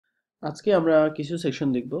আজকে আমরা কিছু সেকশন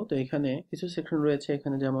দেখব। তো এখানে কিছু সেকশন রয়েছে।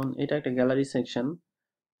 এখানে যেমন এটা একটা গ্যালারি সেকশন।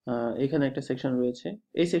 এখানে একটা সেকশন রয়েছে।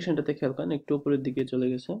 এই সেকশনটাতে খেয়াল করেন একটু উপরের দিকে চলে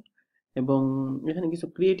গেছে এবং এখানে কিছু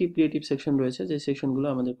ক্রিয়েটিভ সেকশন রয়েছে যে সেকশনগুলো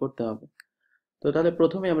আমাদের করতে হবে। তো তাহলে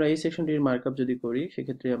প্রথমে আমরা এই সেকশনটির মার্কআপ যদি করি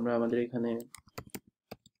সেক্ষেত্রে আমরা আমাদের এখানে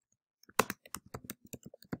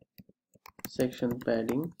সেকশন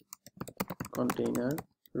প্যাডিং কন্টেইনার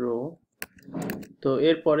রো, তো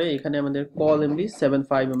এরপরে এখানে আমাদের কল এমডি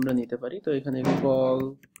 75 আমরা নিতে পারি। তো এখানে কল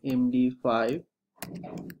এমডি 5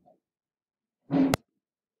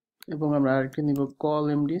 এবং আমরা আরেকটা নিব কল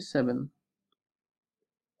এমডি 7।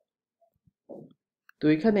 তো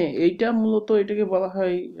এখানে এইটা মূলত এটাকে বলা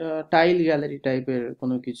হয় টাইল গ্যালারি টাইপের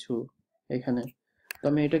কোনো কিছু এখানে। তো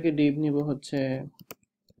আমি এটাকে ডিভ নিব হচ্ছে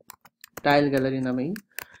টাইল গ্যালারি নামেই।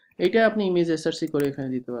 এইটা আপনি ইমেজ এসআরসি করে এখানে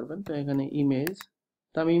দিতে পারবেন। তো এখানে ইমেজ,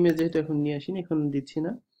 তো আমি ইমেজ যেহেতু এখন নিয়ে আসিনি, এখন দিচ্ছি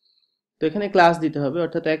না। তো এখানে ক্লাস দিতে হবে,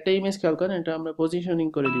 অর্থাৎ একটা ইমেজ খেয়াল করেন এটা আমরা পজিশনিং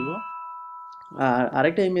করে দিব। আর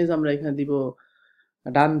আরেকটা ইমেজ আমরা এখানে দিব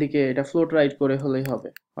ডান দিকে, এটা ফ্লোট রাইট করে হলেই হবে।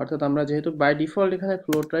 অর্থাৎ আমরা যেহেতু বাই ডিফল্ট এখানে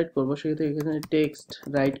ফ্লোট রাইট করবো, সেক্ষেত্রে এখানে টেক্সট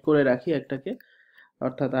রাইট করে রাখি একটাকে,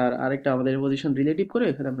 অর্থাৎ আর আরেকটা আমাদের পজিশন রিলেটিভ করে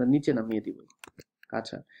এখানে আমরা নিচে নামিয়ে দিব।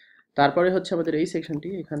 আচ্ছা, তারপরে হচ্ছে আমাদের এই সেকশনটি,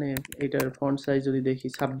 এখানে এটার ফন্ট সাইজ যদি দেখি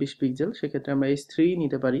 26 পিক্সেল, সেক্ষেত্রে আমরা H3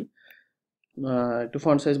 নিতে পারি। একটু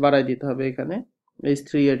ফন্ট সাইজ বাড়াই দিতে হবে এখানে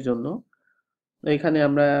H3 এর জন্য। এখানে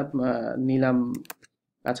আমরা নিলাম।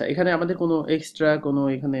 আচ্ছা, এখানে আমাদের কোনো এক্সট্রা কোনো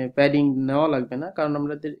এখানে প্যাডিং নেওয়া লাগবে না, কারণ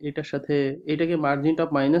আমাদের এটার সাথে এটাকে মার্জিন টপ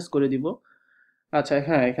মাইনাস করে দিব। আচ্ছা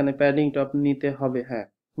হ্যাঁ, এখানে প্যাডিং টপ নিতে হবে, হ্যাঁ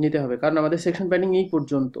নিতে হবে, কারণ আমাদের সেকশন প্যাডিং এই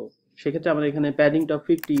পর্যন্ত। সেক্ষেত্রে আমরা এখানে প্যাডিং টপ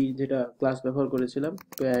 50 যেটা ক্লাস ব্যবহার করেছিলাম,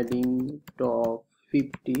 প্যাডিং টপ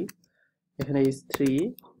 50 এখানে H3।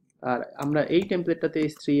 আর আমরা এই টেমপ্লেটটাতে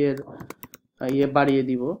H3 এর ইয়ে বাড়িয়ে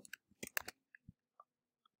দিব।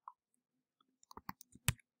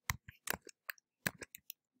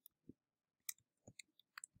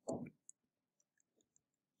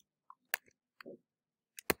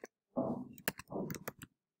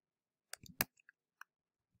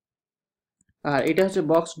 আর এটা হচ্ছে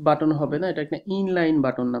বক্স বাটন হবে না, এটা একটা ইনলাইন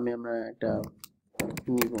বাটন নামে আমরা একটা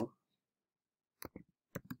নিব,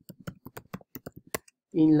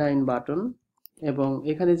 ইনলাইন বাটন। এবং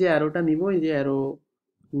এখানে যে অ্যারোটা নিব, এই যে অ্যারো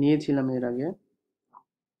নিয়েছিলাম এর আগে,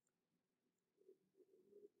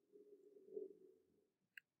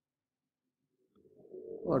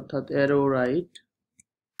 অর্থাৎ অ্যারো রাইট।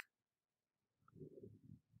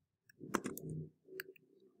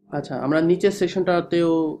 আচ্ছা, আমরা নিচের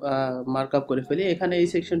সেকশনটাতেও মার্ক আপ করে ফেলি। এখানে এই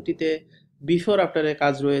সেকশনটিতে বিফোর আফটারের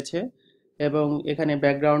কাজ রয়েছে এবং এখানে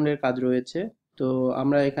ব্যাকগ্রাউন্ডের কাজ রয়েছে। তো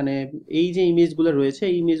আমরা এখানে এই যে ইমেজগুলো রয়েছে,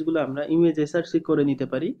 এই ইমেজগুলো আমরা ইমেজ এসআরসি করে নিতে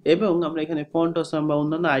পারি এবং আমরা এখানে ফন্ট অসাম বা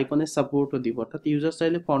অন্যান্য আইকনের সাপোর্টও দিব, অর্থাৎ ইউজার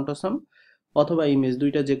চাইলে ফন্ট অসাম অথবা ইমেজ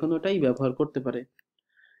দুইটা যে কোনোটাই ব্যবহার করতে পারে।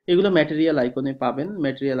 এগুলো ম্যাটেরিয়াল আইকনে পাবেন,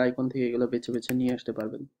 ম্যাটেরিয়াল আইকন থেকে এগুলো বেছে বেছে নিয়ে আসতে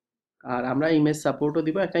পারবেন। আর আমরা ইমেজ সাপোর্টও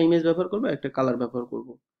দিব, একটা ইমেজ ব্যবহার করব, একটা কালার ব্যবহার করব।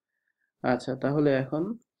 আচ্ছা, তাহলে এখন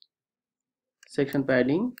সেকশন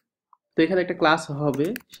প্যাডিং, তো এখানে একটা ক্লাস হবে,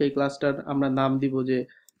 সেই ক্লাসটার আমরা নাম দিব যে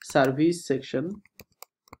সার্ভিস সেকশন।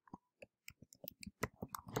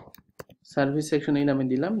 সার্ভিস সেকশন এই নামে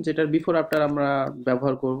দিলাম, যেটার বিফোর আফটার আমরা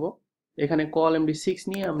ব্যবহার করব। এখানে কল এমডি 6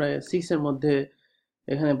 নিয়ে আমরা 6 এর মধ্যে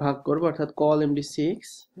এখানে ভাগ করব, অর্থাৎ কল এমডি 6।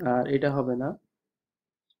 আর এটা হবে না।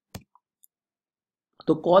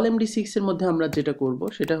 তো কল এমডি 6 এর মধ্যে আমরা যেটা করব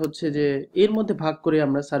সেটা হচ্ছে যে এর মধ্যে ভাগ করে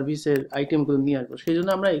আমরা সার্ভিসের আইটেমগুলো নিয়ে আসবো। সেই জন্য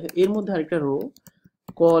আমরা এর মধ্যে আরেকটা রো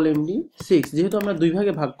কল এমডি 6, যেহেতু আমরা দুই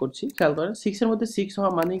ভাগে ভাগ করছি, খেয়াল করেন 6 এর মধ্যে 6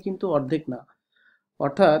 হওয়া মানে কিন্তু অর্ধেক না,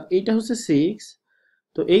 অর্থাৎ এইটা হচ্ছে 6।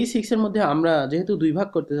 তো এই 6 এর মধ্যে আমরা যেহেতু দুই ভাগ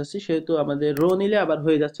করতে যাচ্ছি, সেহেতু আমাদের রো নিলে আবার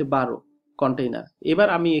হয়ে যাচ্ছে 12 কন্টেইনার। এবার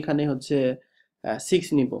আমি এখানে হচ্ছে 6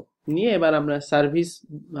 নিব, নিয়ে এবার আমরা সার্ভিস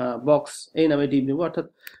বক্স এই নামে ডিপ নিব, অর্থাৎ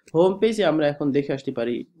হোম পেজে আমরা এখন দেখে আসতে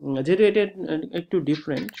পারি। যেহেতু এটা একটু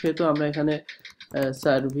ডিফারেন্ট, সেহেতু আমরা এখানে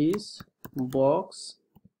সার্ভিস বক্স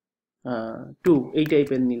 2 এই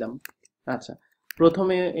টাইপের নিলাম। আচ্ছা,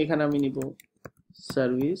 প্রথমে এখানে আমি নিব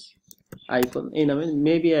সার্ভিস আইকন এই নামে,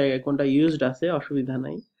 মেবি আইকনটা ইউজড আছে, অসুবিধা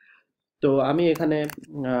নাই। তো আমি এখানে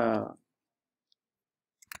আহ,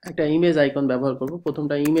 একটা ইমেজ আইকন ব্যবহার করব,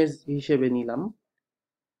 প্রথমটা ইমেজ হিসেবে নিলাম।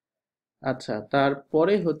 আচ্ছা,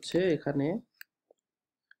 তারপরে হচ্ছে এখানে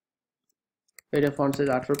এটা ফন্ট সাইজ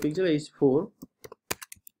 18 পিক্সেল H4।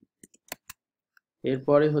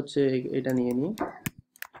 এরপরে হচ্ছে এটা নিয়ে নিই।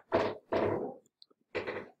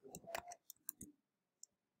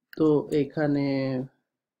 তো এখানে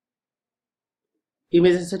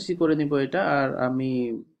ইমেজ এসএসসি করে নিব এটা। আর আমি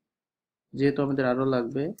যেহেতু আমাদের আরো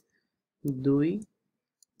লাগবে 2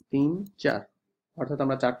 3 4, অর্থাৎ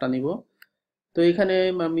আমরা 4টা নিব। তো এখানে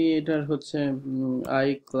আমি এটার হচ্ছে I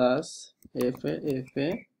class F A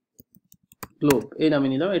globe এই নামে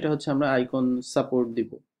নিলাম। এটা হচ্ছে আমরা আইকন সাপোর্ট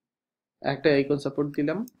দিব, একটা আইকন সাপোর্ট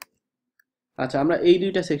দিলাম। আচ্ছা, আমরা এই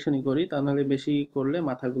দুইটা সেকশনই করি, তা নাহলে বেশি করলে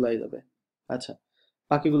মাথা গুলাই যাবে। আচ্ছা,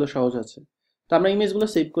 বাকিগুলো সহজ আছে। তো আমরা ইমেজগুলো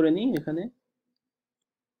সেভ করে নিই এখানে,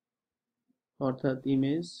 অর্থাৎ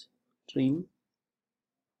ইমেজ ট্রিম।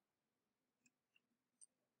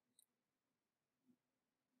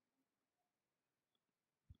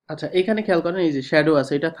 আচ্ছা, এখানে খেয়াল করেন এই যে শ্যাডো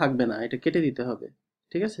আছে, এটা থাকবে না, এটা কেটে দিতে হবে।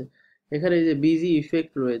 ঠিক আছে, এখানে এই যে বিজি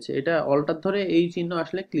ইফেক্ট রয়েছে, এটা অল্টার ধরে এই চিহ্ন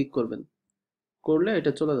আসলে ক্লিক করবেন, করলে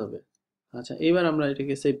এটা চলে যাবে। আচ্ছা, এবার আমরা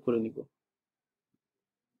এটাকে সেভ করে নিব।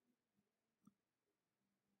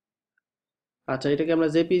 আচ্ছা, এটাকে আমরা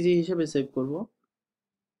জেপিজি হিসেবে সেভ করব।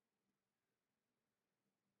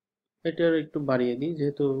 এটার একটু বাড়িয়ে দিই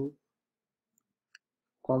যেহেতু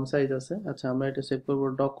কম সাইজ আছে। আচ্ছা, আমরা এটা সেভ করব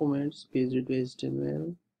documents PSD two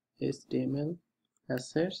HTML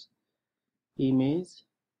assets image.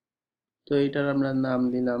 তো এটার আমরা নাম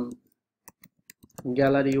দিলাম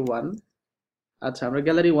গ্যালারি ওয়ান। আচ্ছা, আমরা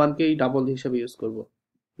গ্যালারি ওয়ানকেই ডাবল হিসেবে ইউজ করব,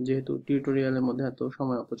 যেহেতু টিউটোরিয়ালের মধ্যে এত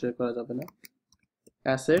সময় অপচয় করা যাবে না।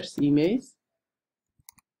 Assets image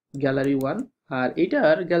gallery one. আর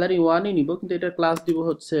এটার গ্যালারি ওয়ানই নিব, কিন্তু এটার ক্লাস দিব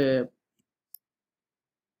হচ্ছে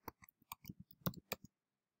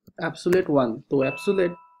অ্যাবসুলেট ওয়ান। তো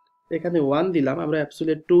অ্যাবসুলেট এখানে ওয়ান দিলাম, আমরা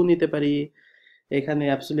অ্যাবসুলেট টু নিতে পারি, এখানে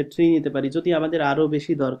অ্যাবসুলেট থ্রি নিতে পারি, যদি আমাদের আরো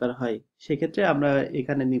বেশি দরকার হয় সেক্ষেত্রে আমরা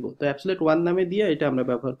এখানে নিব। তো অ্যাবসুলেট ওয়ান নামে দিয়ে এটা আমরা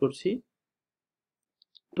ব্যবহার করছি।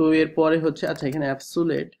 তো এরপরে হচ্ছে, আচ্ছা এখানে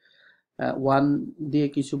অ্যাবসুলেট ওয়ান দিয়ে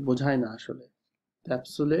কিছু বোঝায় না আসলে।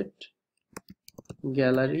 অ্যাবসুলেট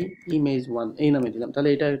গ্যালারি ইমেজ ওয়ান এই নামে দিলাম, তাহলে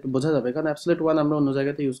এটা একটু বোঝা যাবে, কারণ অ্যাবসুলেট ওয়ান আমরা অন্য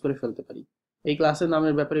জায়গাতে ইউজ করে ফেলতে পারি। এই ক্লাসের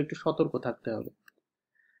নামের ব্যাপারে একটু সতর্ক থাকতে হবে।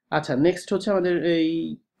 আচ্ছা, নেক্সট হচ্ছে আমাদের এই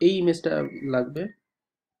এই ইমেজটা লাগবে,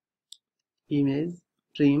 ইমেজ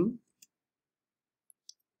ট্রিম।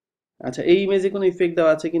 আচ্ছা, এই ইমেজে কোনো ইফেক্ট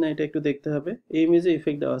দেওয়া আছে কিনা এটা একটু দেখতে হবে। এই ইমেজে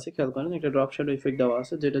ইফেক্ট দেওয়া আছে, খেয়াল করেন একটা ড্রপ শ্যাডো ইফেক্ট দেওয়া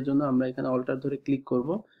আছে, যেটার জন্য আমরা এখানে অল্টার ধরে ক্লিক করব,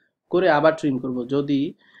 করে আবার ট্রিম করব। যদি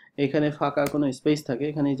এখানে ফাঁকা কোনো স্পেস থাকে,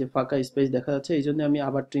 এখানে এই যে ফাঁকা স্পেস দেখা যাচ্ছে, এই জন্য আমি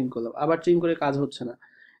আবার ট্রিম করলাম। আবার ট্রিম করে কাজ হচ্ছে না,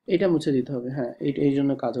 এটা মুছে দিতে হবে। হ্যাঁ, এই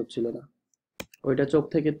জন্য কাজ হচ্ছিল না, ওইটা চোখ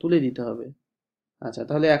থেকে তুলে দিতে হবে। আচ্ছা,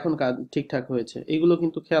 তাহলে এখন কাজ ঠিকঠাক হয়েছে। এইগুলো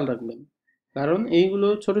কিন্তু খেয়াল রাখবেন, কারণ এইগুলো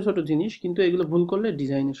ছোট ছোট জিনিস, কিন্তু এগুলো ভুল করলে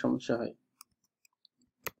ডিজাইনের সমস্যা হয়।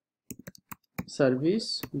 সার্ভিস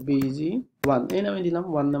বিজি ওয়ান এই নামে দিলাম,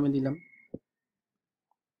 ওয়ান নামে দিলাম।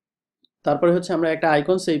 তারপরে হচ্ছে আমরা একটা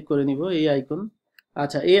আইকন সেভ করে নিব, এই আইকন।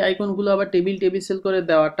 আচ্ছা, এই আইকনগুলো আবার টেবিল টেবিল সেল করে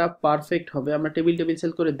দেওয়াটা পারফেক্ট হবে। আমরা টেবিল টেবিল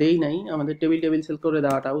সেল করে দেই নাই, আমাদের টেবিল টেবিল সেল করে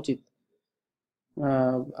দেওয়াটা উচিত।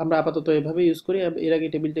 আমরা আপাতত এভাবে ইউজ করি, এর আগে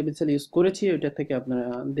টেবিল টেবিল সেল ইউজ করেছি, ওইটা থেকে আপনারা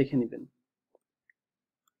দেখে নেবেন।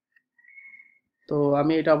 তো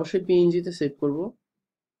আমি এটা অবশ্যই পিএনজিতে সেভ করব,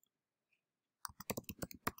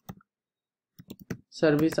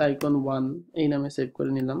 সার্ভিস আইকন ওয়ান এই নামে সেভ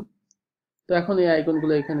করে নিলাম। তো এখন এই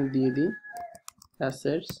আইকনগুলো এখানে দিয়ে দিই,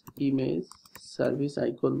 assets image service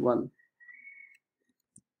icon one.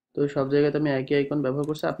 তো সব জায়গাতে আমি একই আইকন ব্যবহার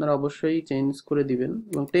করছি, আপনারা অবশ্যই চেঞ্জ করে দিবেন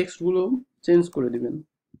এবং টেক্সটগুলো চেঞ্জ করে দিবেন।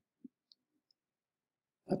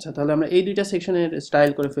 আচ্ছা, তাহলে আমরা এই দুইটা সেকশনের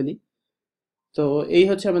স্টাইল করে ফেলি। তো এই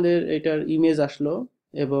হচ্ছে আমাদের এটার ইমেজ আসলো,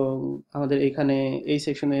 এবং আমাদের এখানে এই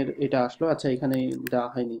সেকশনের এটা আসলো। আচ্ছা, এখানে দেওয়া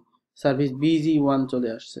হয়নি, সার্ভিস বিজি ওয়ান চলে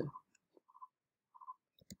আসছে,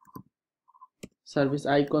 সার্ভিস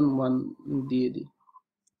আইকন ওয়ান দিয়ে দিই।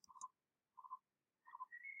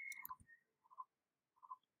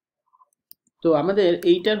 তো আমাদের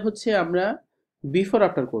এইটার হচ্ছে আমরা বিফোর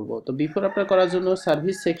আফটার করব। তো বিফোর আফটার করার জন্য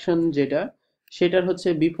সার্ভিস সেকশন যেটা, সেটার হচ্ছে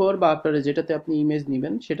বিফোর বা আফটারে যেটাতে আপনি ইমেজ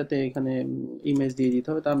নেবেন সেটাতে এখানে ইমেজ দিয়ে দিতে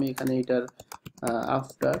হবে। তো আমি এখানে এটার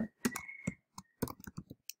আফটার।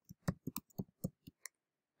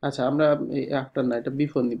 আচ্ছা, আমরা আফটার না, এটা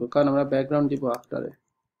বিফোর নিব, কারণ আমরা ব্যাকগ্রাউন্ড দিব আফটারে।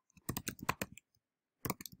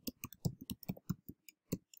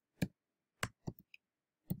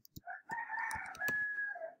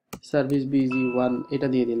 সার্ভিস বিজি ওয়ান এটা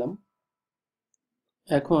দিয়ে দিলাম।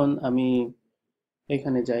 এখন আমি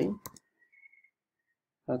এখানে যাই।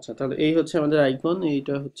 আচ্ছা, তাহলে এই হচ্ছে আমাদের আইকন,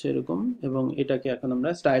 এইটা হচ্ছে এরকম, এবং এটাকে এখন আমরা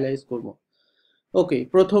স্টাইলাইজ করব। ওকে,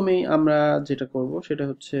 প্রথমেই আমরা যেটা করব সেটা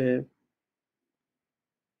হচ্ছে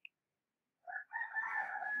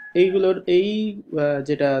এইগুলোর এই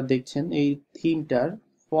যেটা দেখছেন এই থিমটার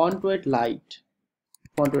ফন্ট ওয়েট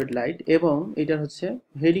লাইট এবং এটার হচ্ছে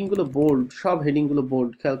হেডিংগুলো বোল্ড, সব হেডিংগুলো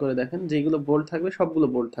বোল্ড। খেয়াল করে দেখেন, যেগুলো বোল্ড থাকবে সবগুলো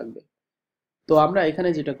বোল্ড থাকবে। তো আমরা এখানে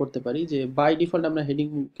যেটা করতে পারি যে বাই ডিফল্ট আমরা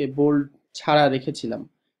হেডিংকে বোল্ড ছাড়া রেখেছিলাম।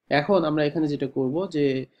 এখন আমরা এখানে যেটা করব যে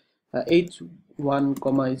H1,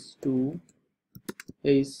 H2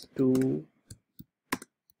 H2,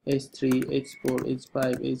 H3, H4, H5,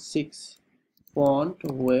 H6 font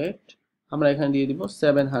wait আমরা এখানে দিয়ে দিব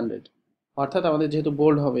 700, অর্থাৎ আমাদের যেহেতু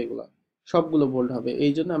বোল্ড হবে, এগুলো সবগুলো বোল্ড হবে,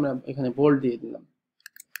 এই জন্য আমরা এখানে বোল্ড দিয়ে দিলাম।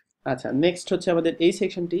 আচ্ছা, নেক্সট হচ্ছে আমাদের এই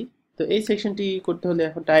সেকশনটি। তো এই সেকশনটি করতে হলে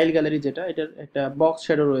এখন টাইল গ্যালারি যেটা, এটার একটা বক্স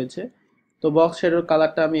শ্যাডো রয়েছে। তো বক্স শ্যাডোর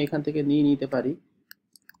কালারটা আমি এখান থেকে নিয়ে নিতে পারি।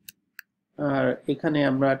 আর এখানে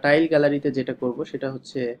আমরা টাইল গ্যালারিতে যেটা করব সেটা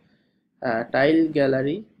হচ্ছে টাইল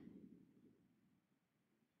গ্যালারি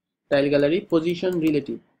পজিশন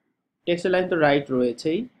রিলেটিভ। টেক্সটের লাইন তো রাইট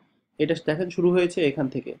রয়েছেই, এটা দেখেন শুরু হয়েছে এখান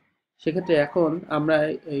থেকে। সেক্ষেত্রে এখন আমরা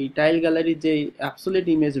এই টাইল গ্যালারির যে অ্যাবসোলিউট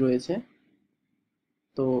ইমেজ রয়েছে,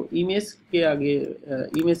 তো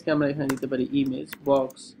ইমেজকে আমরা এখানে দিতে পারি ইমেজ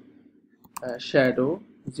বক্স শ্যাডো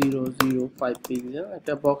 005 পিক্সেল,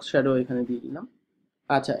 একটা বক্স শ্যাডো এখানে দিয়ে দিলাম।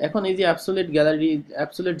 আচ্ছা, এখন এই যে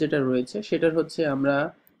অ্যাবসোলিউট যেটা রয়েছে সেটার হচ্ছে আমরা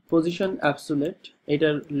পজিশন অ্যাবসোলিউট,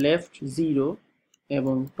 এটার লেফট 0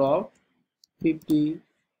 এবং টপ 50,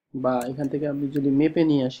 বা এখান থেকে আমি যদি মেপে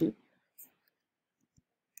নিয়ে আসি,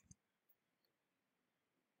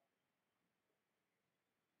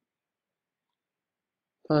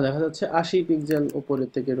 তাহলে দেখা যাচ্ছে 80 পিক্সেল উপরের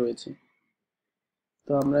থেকে রয়েছে।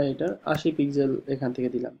 তো আমরা এটা 80 পিক্সেল এখান থেকে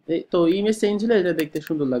দিলাম। তো ইমেজ চেঞ্জ হলে এটা দেখতে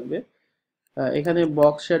সুন্দর লাগবে। এখানে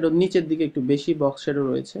বক্স শ্যাডো নিচের দিকে একটু বেশি বক্স শ্যাডো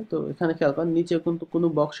রয়েছে, তো এখানে খেয়াল করেন নিচে কিন্তু কোনো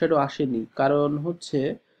বক্স শ্যাডো আসেনি, কারণ হচ্ছে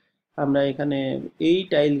আমরা এখানে এই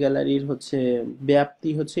টাইল গ্যালারির হচ্ছে ব্যাপ্তি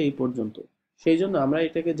হচ্ছে এই পর্যন্ত। সেই জন্য আমরা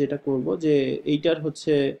এটাকে যেটা করব যে এইটার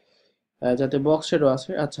হচ্ছে যাতে বক্স শ্যাডো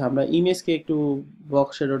আসে। আচ্ছা, আমরা ইমেজকে একটু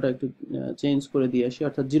বক্স শ্যাডোটা একটু চেঞ্জ করে দিয়ে আসি,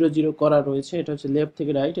 অর্থাৎ 0 0 করা রয়েছে, এটা হচ্ছে লেফট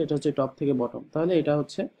থেকে রাইট, এটা হচ্ছে টপ থেকে বটম, তাহলে এটা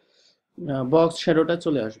হচ্ছে বক্স শ্যাডোটা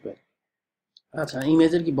চলে আসবে। আচ্ছা,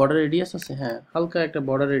 ইমেজের কি বর্ডার রেডিয়াস আছে? হ্যাঁ, হালকা একটা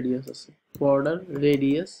বর্ডার রেডিয়াস আছে। বর্ডার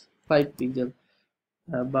রেডিয়াস 5 পিক্সেল,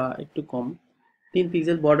 বা একটু কম, 3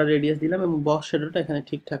 পিক্সেল বর্ডার রেডিয়াস দিলাম এবং বক্স শ্যাডোটা এখানে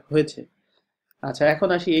ঠিকঠাক হয়েছে। আচ্ছা, এখন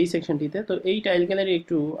আসি এই সেকশনটিতে। তো এই টাইল গ্যালারি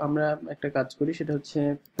একটু আমরা একটা কাজ করি, সেটা হচ্ছে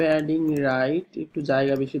প্যাডিং রাইট একটু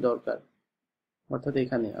জায়গা বেশি দরকার, অর্থাৎ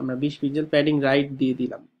এখানে আমরা 20 পিক্সেল প্যাডিং রাইট দিয়ে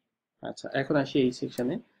দিলাম। আচ্ছা, এখন আসি এই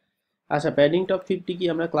সেকশনে। আচ্ছা, প্যাডিং টপ 50 কি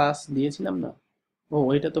আমরা ক্লাস দিয়েছিলাম না? ও,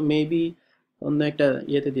 এটা তো মেবি অন্য একটা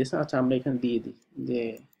ইয়েতে দিয়েছে। আচ্ছা, আমরা এখানে দিয়ে দিই যে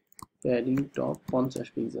প্যাডিং টপ 50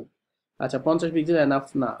 পিক্সেল। আচ্ছা, 50 পিক্সেল এনাফ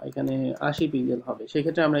না, এখানে 80 পিক্সেল হবে।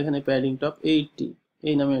 সেক্ষেত্রে আমরা এখানে প্যাডিং টপ 80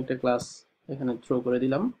 এই নামে একটা ক্লাস এখানে থ্রো করে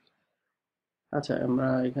দিলাম। আচ্ছা, আমরা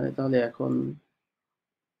এখানে তাহলে এখন,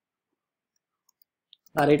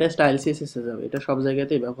 আর এটা স্টাইল সিএসএস এ যাবে, এটা সব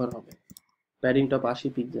জায়গাতেই ব্যবহার হবে। Padding top 80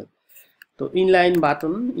 pixel. তো ইনলাইন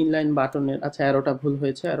বাটনের, আচ্ছা অ্যারোটা ভুল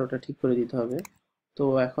হয়েছে, অ্যারোটা ঠিক করে দিতে হবে। তো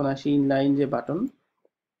এখন আসি ইনলাইন যে বাটন,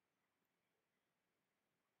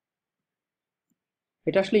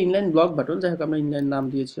 এটা আসলে ইনলাইন ব্লক বাটন, যাই হোক আমরা ইনলাইন নাম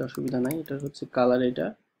দিয়েছি, অসুবিধা নাই। এটা হচ্ছে কালার, এটা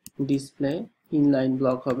ডিসপ্লে ইনলাইন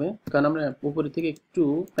ব্লক হবে, কারণ আমরা উপরে থেকে একটু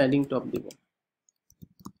প্যাডিং টপ দিব।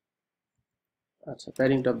 আচ্ছা,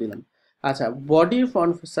 প্যাডিং টপ দিলাম। আচ্ছা, বডির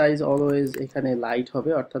ফন্ট সাইজ অলওয়েজ এখানে লাইট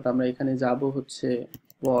হবে, অর্থাৎ আমরা এখানে যাব হচ্ছে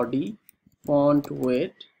body font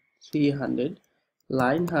wait 300,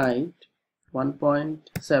 line height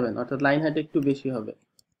 1.7, অর্থাৎ লাইন হাইট একটু বেশি হবে,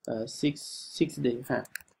 6 ডে। হ্যাঁ,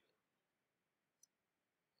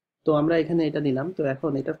 তো আমরা এখানে এটা দিলাম। তো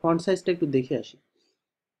এখন এটা ফন্ট সাইজটা একটু দেখে আসি।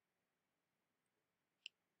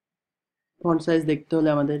 ফন্ট সাইজ দেখতে হলে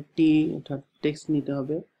আমাদের অর্থাৎ টেক্সট নিতে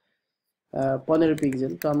হবে 15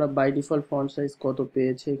 পিক্সেল। তো আমরা বাই ডিফল্ট ফন্ট সাইজ কত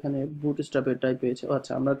পেয়েছে, এখানে বুটস্ট্র্যাপেরটাই পেয়েছে।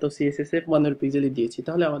 আচ্ছা, আমরা তো সিএসএস এ 15 পিক্সেলই দিয়েছি,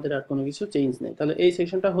 তাহলে আমাদের আর কোনো কিছু চেঞ্জ নেই। তাহলে এই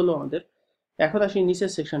সেকশনটা হলো আমাদের। এখন আসি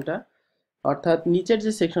নিচের সেকশনটা, অর্থাৎ নিচের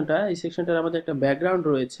যে সেকশনটা, এই সেকশনটার আমাদের একটা ব্যাকগ্রাউন্ড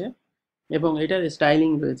রয়েছে এবং এটার স্টাইলিং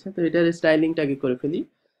রয়েছে। তো এটার স্টাইলিংটা আগে করে ফেলি।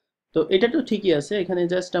 তো এটা তো ঠিকই আছে, এখানে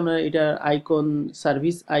জাস্ট আমরা এটা আইকন,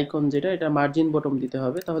 সার্ভিস আইকন যেটা, এটা মার্জিন বটম দিতে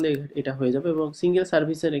হবে, তাহলে এটা হয়ে যাবে। এবং সিঙ্গেল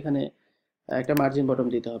সার্ভিসের এখানে একটা মার্জিন বটম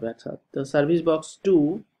দিতে হবে। আচ্ছা, তো সার্ভিস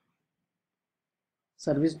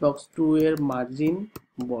বক্স টু এর মার্জিন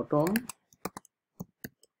বটম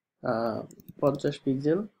 50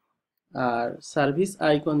 পিক্সেল। আর সার্ভিস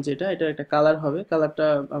আইকন যেটা, এটা একটা কালার হবে, কালারটা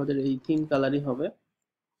আমাদের এই থিম কালারই হবে।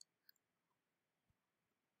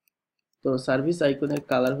 তো সার্ভিস আইকনের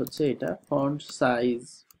কালার হচ্ছে এটা। ফন্ট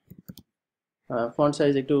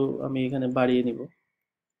সাইজ একটু আমি এখানে বাড়িয়ে নিব।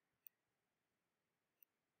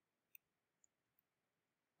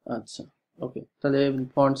 আচ্ছা, ওকে, তাহলে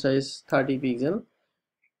ফন্ট সাইজ 30 পিক্সেল,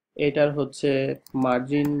 এটার হচ্ছে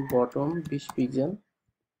মার্জিন বটম 20 পিক্সেল।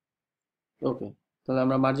 ওকে, তাহলে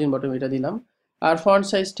আমরা মার্জিন বটম এটা দিলাম। আর ফন্ট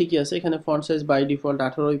সাইজ ঠিকই আছে, এখানে ফন্ট সাইজ বাই ডিফল্ট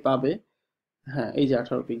 18ই পাবে। হ্যাঁ, এই যে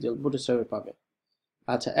 18 পিক্সেল বুটস্ট্র্যাপে পাবে।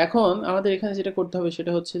 আচ্ছা, এখন আমাদের এখানে যেটা করতে হবে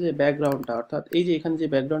সেটা হচ্ছে যে ব্যাকগ্রাউন্ডটা, অর্থাৎ এই যে এখানে যে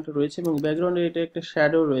ব্যাকগ্রাউন্ডটা রয়েছে এবং ব্যাকগ্রাউন্ডের এটা একটা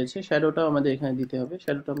শ্যাডো রয়েছে, শ্যাডোটাও আমাদের এখানে দিতে হবে।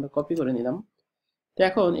 শ্যাডোটা আমরা কপি করে নিলাম। তো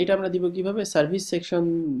এখন এটা আমরা দিব কিভাবে? সার্ভিস সেকশন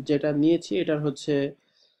যেটা নিয়েছি এটার হচ্ছে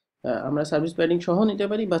আমরা সার্ভিস প্যাডিং সহ নিতে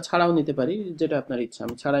পারি বা ছাড়াও নিতে পারি, যেটা আপনার ইচ্ছা।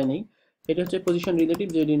 আমি ছাড়াই নেই। এটা হচ্ছে পজিশন রিলেটিভ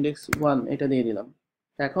জেড ইন্ডেক্স 1, এটা দিয়ে দিলাম।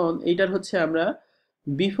 এখন এইটার হচ্ছে আমরা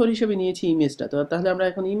বিফোর হিসেবে নিয়েছি ইমেজটা, তো তাহলে আমরা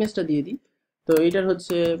এখন ইমেজটা দিয়ে দিই। তো এটার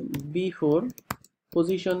হচ্ছে before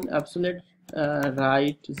position absolute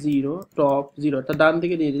right 0, top 0, অর্থাৎ ডান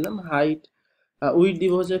দিকে দিয়ে দিলাম। হাইট উইডথ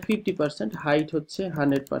দিব হচ্ছে 50%, হাইট হচ্ছে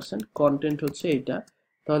 100%, কন্টেন্ট হচ্ছে এইটা।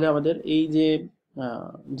 তাহলে আমাদের এই যে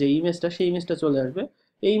যে ইমেজটা, সেই ইমেজটা চলে আসবে।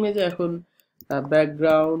 এই ইমেজে এখন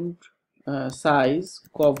background size,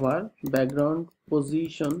 cover, background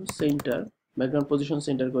position centre, background position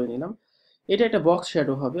centre করে নিলাম। এটা একটা বক্স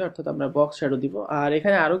শ্যাডো হবে, অর্থাৎ আমরা বক্স শ্যাডো দিব। আর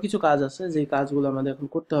এখানে আরো কিছু কাজ আছে যে কাজগুলো আমাদের এখন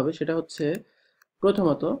করতে হবে, সেটা হচ্ছে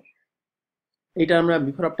প্রথমত এটা আমরা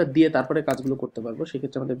বিফোর আফটার দিয়ে তারপরে কাজগুলো করতে পারবো,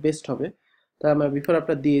 সেক্ষেত্রে আমাদের বেস্ট হবে। তাই আমরা বিফোর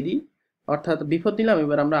আফটার দিয়ে দিই, অর্থাৎ বিফোর দিলাম,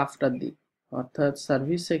 এবার আমরা আফটার দিই। অর্থাৎ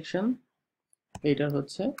সার্ভিস সেকশন, এটার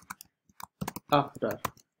হচ্ছে আফটার,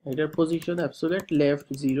 এটার পজিশন অ্যাবসোলিউট লেফট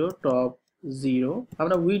 0, টপ 0।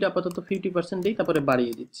 আমরা উইড আপাতত 50% দিই, তারপরে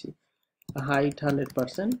বাড়িয়ে দিচ্ছি। হাইট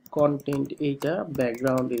 100%, কন্টেন্ট এইটা,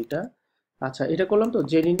 ব্যাকগ্রাউন্ড এইটা। আচ্ছা, এটা করলাম তো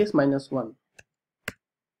জেড ইন্ডেক্স -1,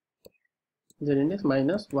 জেড ইন্ডেক্স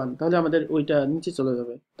 -1, তাহলে আমাদের ওইটা নিচে চলে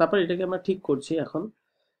যাবে। তারপর এটাকে আমরা ঠিক করছি এখন।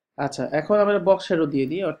 আচ্ছা, এখন আমরা বক্স শ্যাডো দিয়ে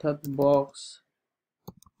দিই, অর্থাৎ বক্স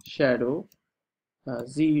শ্যাডো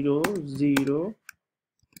 0, 0,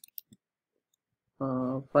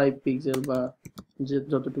 5 পিক্সেল বা যে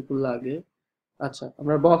যতটুকু লাগে। আচ্ছা,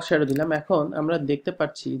 আমরা বক্স শ্যাডো দিলাম। এখন আমরা দেখতে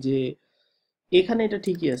পাচ্ছি যে এখানে এটা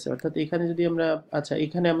ঠিকই আছে, অর্থাৎ এখানে যদি আমরা, আচ্ছা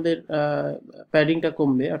এখানে আমাদের প্যাডিংটা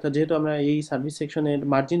কমবে, অর্থাৎ যেহেতু আমরা এই সার্ভিস সেকশনের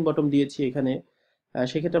মার্জিন বটম দিয়েছি এখানে,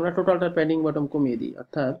 সেক্ষেত্রে আমরা টোটালটার প্যাডিং বটম কমিয়ে দিই।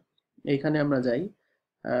 অর্থাৎ এখানে আমরা যাই,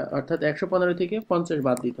 অর্থাৎ 115 থেকে 50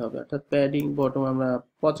 বাদ দিতে হবে, অর্থাৎ প্যাডিং বটম আমরা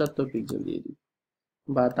 75 পিক্সেল দিয়ে দিই,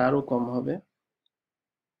 বা তারও কম হবে।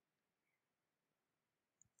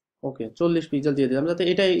 ওকে, 40 পিক্সেল দিয়ে দিলাম, যাতে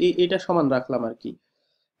এটা সমান রাখলাম আর কি।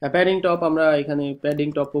 প্যাডিং টপ আমরা এখানে, প্যাডিং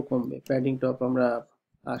টপও কমবে, প্যাডিং টপ আমরা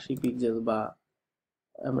 80 পিক্সেল, বা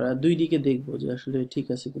আমরা দুই দিকে দেখবো যে আসলে ঠিক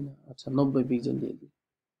আছে কিনা। আচ্ছা, 90 পিক্সেল দিয়ে দিই।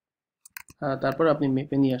 তারপর আপনি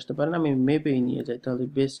মেপে নিয়ে আসতে পারেন, আমি মেপেই নিয়ে যাই, তাহলে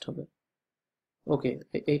বেস্ট হবে। ওকে,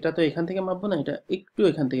 এইটা তো এখান থেকে মাপবো না, এটা একটু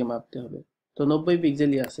এখান থেকে মাপতে হবে। তো 90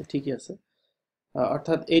 পিক্সেলই আছে, ঠিকই আছে।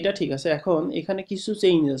 অর্থাৎ এইটা ঠিক আছে। এখন এখানে কিছু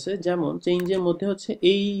চেঞ্জ আছে, যেমন চেঞ্জের মধ্যে হচ্ছে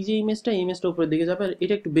এই যে ইমেজটা উপরের দিকে যাবে, আর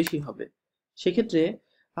এটা একটু বেশি হবে। সেক্ষেত্রে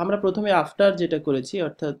আমরা প্রথমে আফটার যেটা করেছি,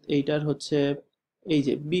 অর্থাৎ এইটার হচ্ছে এই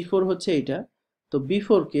যে বিফোর হচ্ছে এইটা। তো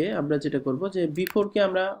বিফোরকে আমরা যেটা করব, যে বিফোরকে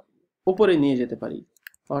আমরা উপরে নিয়ে যেতে পারি।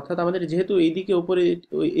 অর্থাৎ আমাদের যেহেতু এইদিকে উপরে,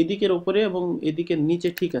 এদিকের উপরে এবং এদিকের নিচে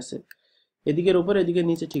ঠিক আছে, এদিকের উপরে এদিকের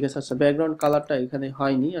নিচে ঠিক আছে। আচ্ছা, ব্যাকগ্রাউন্ড কালারটা এখানে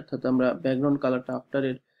হয়নি, অর্থাৎ আমরা ব্যাকগ্রাউন্ড কালারটা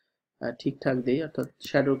আফটারের ঠিকঠাক দেই, অর্থাৎ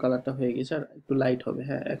শ্যাডোর কালারটা হয়ে গেছে, আর একটু লাইট হবে।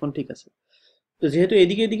 হ্যাঁ, এখন ঠিক আছে। তো যেহেতু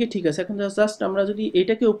এদিকে এদিকে ঠিক আছে, এখন জাস্ট আমরা যদি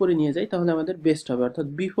এটাকে উপরে নিয়ে যাই তাহলে আমাদের বেস্ট হবে। অর্থাৎ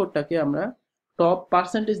বিফোরটাকে আমরা টপ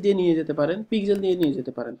পার্সেন্টেজ দিয়ে নিয়ে যেতে পারেন, পিক্সেল দিয়ে নিয়ে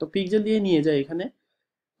যেতে পারেন। তো পিক্সেল দিয়ে নিয়ে যাই এখানে।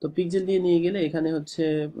 তো পিক্সেল দিয়ে নিয়ে গেলে এখানে হচ্ছে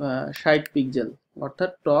 60 পিক্সেল,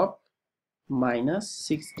 অর্থাৎ টপ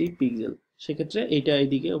 -60 পিক্সেল। সেক্ষেত্রে এইটা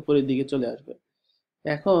এইদিকে উপরের দিকে চলে আসবে।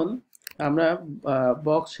 এখন আমরা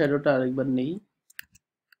বক্স শ্যাডোটা আরেকবার নেই,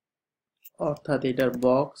 অর্থাৎ এটার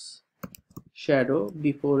বক্স শ্যাডো,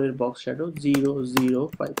 বিফোর এর বক্স শ্যাডো 0, 0,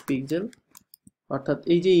 5 পিক্সেল, অর্থাৎ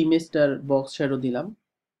এই যে ইমেজটার বক্স শ্যাডো দিলাম।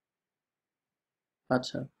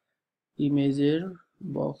 আচ্ছা, ইমেজের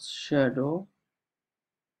বক্স শ্যাডো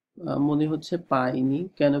মনে হচ্ছে পাইনি,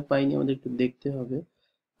 কেন পাইনি আমাদের একটু দেখতে হবে।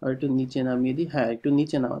 আর একটু নিচে নামিয়ে দিই, হ্যাঁ একটু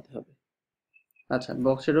নিচে নামাতে হবে। আচ্ছা,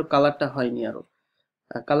 বক্স শ্যাডোর কালারটা হয়নি আরো,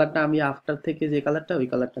 কালারটা আমি আফটার থেকে যে কালারটা, ওই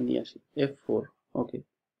কালারটা নিয়ে আসি, F4। ওকে,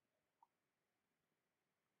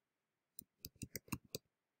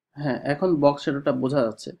 হ্যাঁ এখন বক্স শ্যাডোটা বোঝা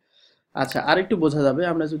যাচ্ছে। আচ্ছা, আরেকটু বোঝা যাবে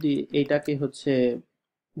আমরা যদি এইটাকে হচ্ছে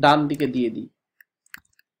ডান দিকে দিয়ে দিই।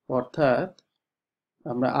 অর্থাৎ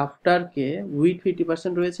আমরা আফটারকে উইথ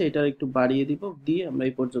 50% রয়েছে, এটার একটু বাড়িয়ে দিব, দিয়ে আমরা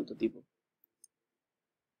এই পর্যন্ত দিব,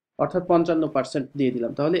 অর্থাৎ 55% দিয়ে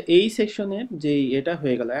দিলাম। তাহলে এই সেকশনের যেই এটা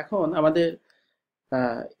হয়ে গেল। এখন আমাদের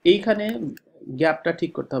আহ, এইখানে গ্যাপটা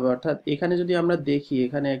ঠিক করতে হবে, অর্থাৎ এখানে যদি আমরা দেখি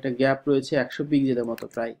এখানে একটা গ্যাপ রয়েছে 100 পিক্সেলের মতো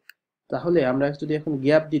প্রায়। তাহলে আমরা যদি এখন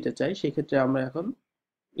গ্যাপ দিতে চাই, সেক্ষেত্রে আমরা এখন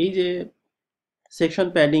এই যে সেকশন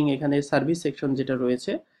প্যাডিং, এখানে সার্ভিস সেকশন যেটা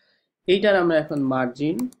রয়েছে, এইটার আমরা এখন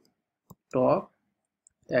মার্জিন টপ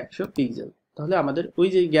 100 পিক্সেল, তাহলে আমাদের ওই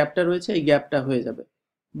যে গ্যাপটা রয়েছে এই গ্যাপটা হয়ে যাবে।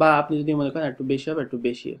 বা আপনি যদি মনে করেন একটু বেশি হবে, একটু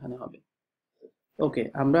বেশি এখানে হবে। ওকে,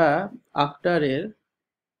 আমরা আফটারের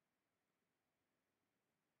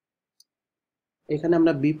এখানে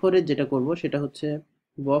আমরা বিফোরের যেটা করব সেটা হচ্ছে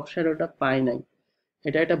বক্স শ্যাডোটা পাই নাই,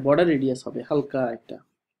 এটা একটা বর্ডার রেডিয়াস হবে হালকা একটা,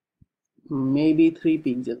 maybe 3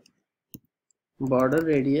 pixel, border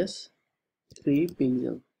radius 3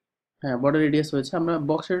 pixel. হ্যাঁ, বর্ডার রেডিয়াস হয়েছে। আমরা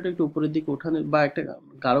বক্স শ্যাডোটা একটু উপরের দিকে উঠানো বা একটা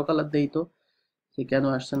গাঢ় কালার দেই তো, সে কেন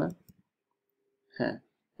আসছে না। হ্যাঁ,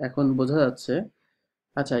 এখন বোঝা যাচ্ছে।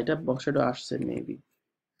 আচ্ছা, এটা বক্স শ্যাডো আসছে মেবি,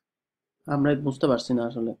 আমরা বুঝতে পারছি না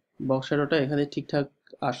আসলে। বক্স শ্যাডোটা এখানে ঠিকঠাক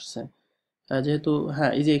আসছে, যেহেতু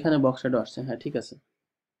হ্যাঁ এই যে এখানে বক্স শ্যাডো আসছে, হ্যাঁ ঠিক আছে।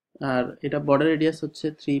 আর এটা বর্ডার রেডিয়াস হচ্ছে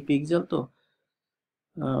 3 পিক্সেল তো,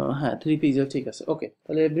 হ্যাঁ 3 পিক্সেল ঠিক আছে। ওকে,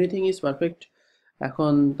 তাহলে এভরিথিং ইজ পারফেক্ট।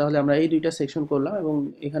 এখন তাহলে আমরা এই দুইটা সেকশন করলাম এবং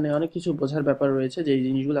এখানে অনেক কিছু বোঝার ব্যাপার রয়েছে, যে এই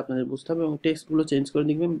জিনিসগুলো আপনাদের বুঝতে হবে এবং টেক্সটগুলো চেঞ্জ করে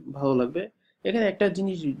দেখবেন, ভালো লাগবে। এখানে একটা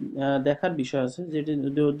জিনিস দেখার বিষয় আছে, যেটা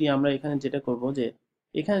যদি আমরা এখানে যেটা করব, যে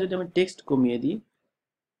এখানে যদি আমরা টেক্সট কমিয়ে দিই,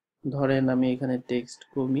 ধরেন আমি এখানে টেক্সট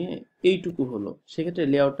কমিয়ে এইটুকু হলো, সেক্ষেত্রে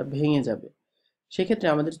লেআউটটা ভেঙে যাবে। সেক্ষেত্রে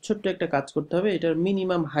আমাদের ছোট্ট একটা কাজ করতে হবে, এটার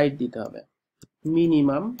মিনিমাম হাইট দিতে হবে।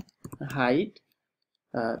 Minimum height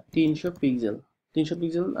 300 pixel. 300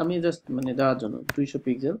 পিক্সেল আমি জাস্ট মানে দেওয়ার জন্য 200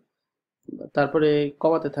 পিক্সেল। তারপরে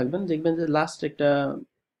কমাতে থাকবেন, দেখবেন যে লাস্ট একটা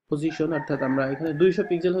পজিশন, অর্থাৎ আমরা এখানে 200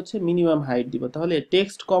 পিক্সেল হচ্ছে মিনিমাম হাইট দিব, তাহলে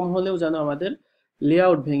টেক্সট কম হলেও যেন আমাদের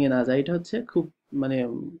লেআউট ভেঙে না যায়। এটা হচ্ছে খুব মানে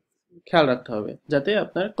খেয়াল রাখতে হবে, যাতে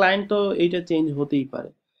আপনার ক্লায়েন্ট তো এইটা চেঞ্জ হতেই পারে,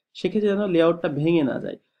 সেক্ষেত্রে যেন লেআউটটা ভেঙে না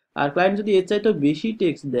যায়। আর ক্লায়েন্ট যদি এর চাইতেও বেশি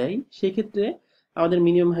টেক্সট দেয়, সেক্ষেত্রে আমাদের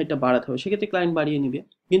মিনিমাম হাইটটা বাড়াতে হবে, সেক্ষেত্রে ক্লায়েন্ট বাড়িয়ে নিবে।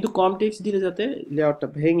 কিন্তু কম টেক্সট দিলে যাতে লেআউটটা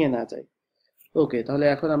ভেঙে না যায়। ওকে, তাহলে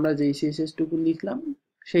এখন আমরা যেই সিএসএস টুকু লিখলাম,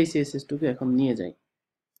 সেই সিএসএস টুকু এখন নিয়ে যাই।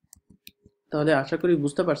 তাহলে আশা করি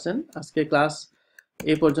বুঝতে পারছেন। আজকে ক্লাস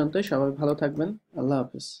এ পর্যন্তই, সবাই ভালো থাকবেন। আল্লাহ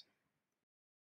হাফেজ।